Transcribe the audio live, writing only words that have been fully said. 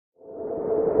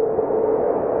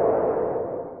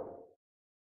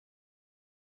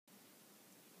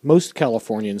Most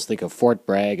Californians think of Fort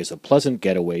Bragg as a pleasant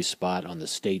getaway spot on the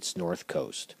state's north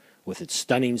coast, with its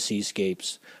stunning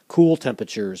seascapes, cool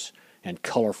temperatures, and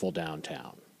colorful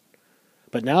downtown.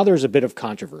 But now there's a bit of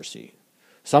controversy.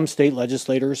 Some state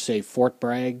legislators say Fort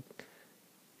Bragg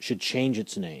should change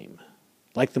its name.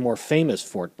 Like the more famous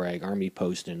Fort Bragg Army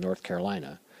post in North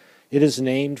Carolina, it is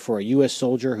named for a U.S.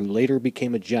 soldier who later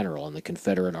became a general in the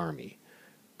Confederate Army,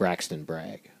 Braxton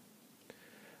Bragg.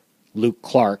 Luke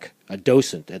Clark, a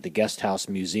docent at the Guest House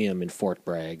Museum in Fort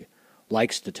Bragg,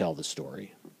 likes to tell the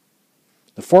story.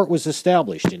 The fort was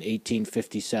established in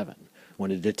 1857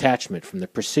 when a detachment from the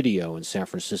Presidio in San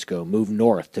Francisco moved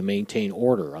north to maintain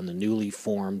order on the newly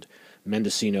formed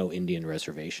Mendocino Indian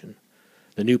Reservation.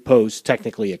 The new post,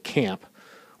 technically a camp,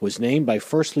 was named by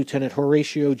First Lieutenant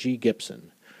Horatio G.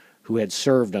 Gibson, who had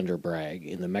served under Bragg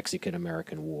in the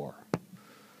Mexican-American War.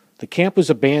 The camp was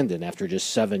abandoned after just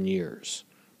 7 years,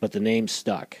 but the name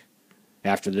stuck.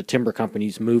 After the timber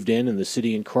companies moved in and the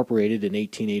city incorporated in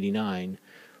 1889,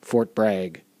 Fort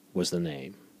Bragg was the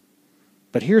name.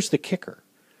 But here's the kicker.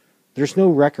 There's no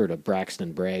record of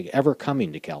Braxton Bragg ever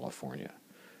coming to California.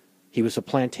 He was a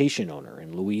plantation owner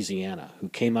in Louisiana who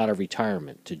came out of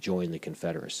retirement to join the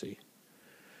Confederacy.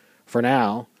 For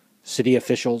now, city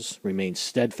officials remain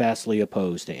steadfastly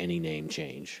opposed to any name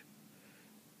change.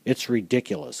 It's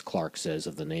ridiculous, Clark says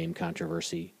of the name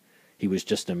controversy. He was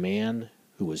just a man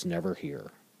who was never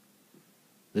here.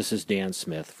 This is Dan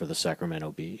Smith for the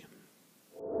Sacramento Bee.